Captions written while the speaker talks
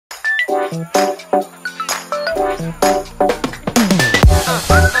Welcome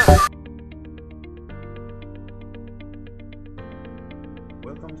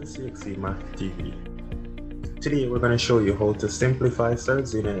to CXC Math TV. Today we're going to show you how to simplify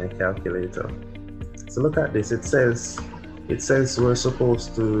surds in a calculator. So look at this. It says we're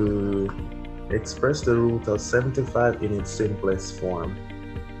supposed to express the root of 75 in its simplest form.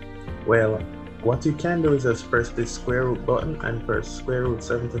 Well, what you can do is just press this square root button and press square root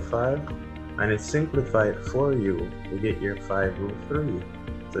 75, and it simplified for you. You get your 5 root 3.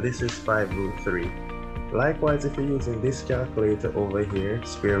 So this is 5 root 3. Likewise, if you're using this calculator over here,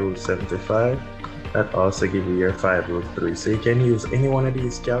 square root 75, that also gives you your 5 root 3. So you can use any one of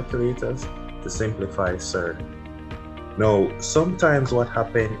these calculators to simplify surd. Now, sometimes what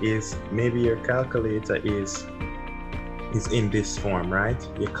happens is maybe your calculator is in this form, right?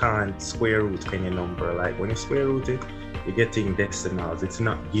 You can't square root any number. Like when you square root it, you're getting decimals. It's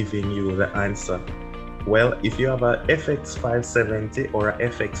not giving you the answer. Well, if you have a FX 570 or a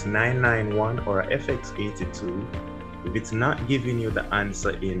FX 991 or a FX 82, if it's not giving you the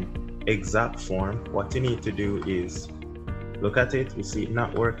answer in exact form, what you need to do is look at it. You see it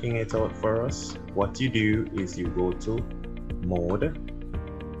not working it out for us. What you do is you go to mode.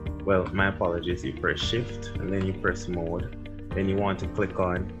 Well, my apologies, you press shift and then you press mode. Then you want to click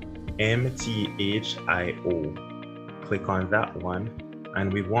on MTHIO. Click on that one,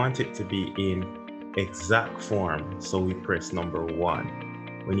 and we want it to be in exact form, so we press number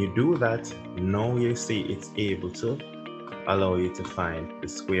 1. When you do that, now you see it's able to allow you to find the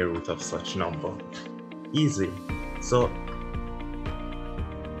square root of such number. Easy. So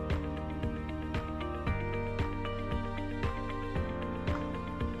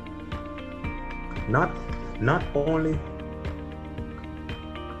not only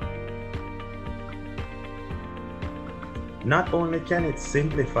can it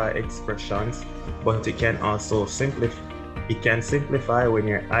simplify expressions, but it can also simplify when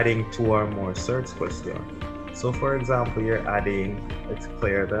you're adding 2 or more surds questions. So for example, you're adding, let's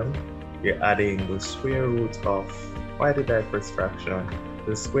clear them, you're adding the square root of, why did I press fraction?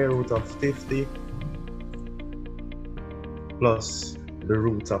 The square root of 50 plus the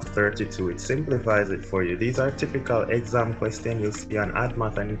root of 32. It simplifies it for you. These are typical exam questions you'll see on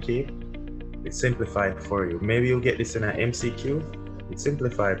AdMath and CAPE. It's simplified for you. Maybe you'll get this in an MCQ. It's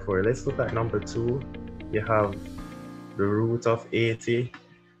simplified for you. Let's look at number 2. You have the root of 80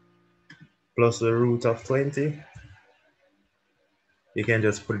 plus the root of 20. You can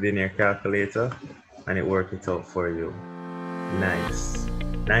just put it in your calculator and it works it out for you. Nice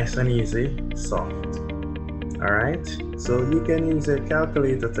and easy, soft. Alright, so you can use a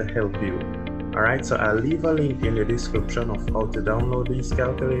calculator to help you. Alright, so I'll leave a link in the description of how to download these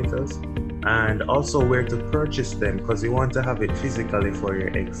calculators and also where to purchase them, because you want to have it physically for your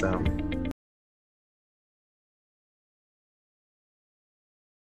exam.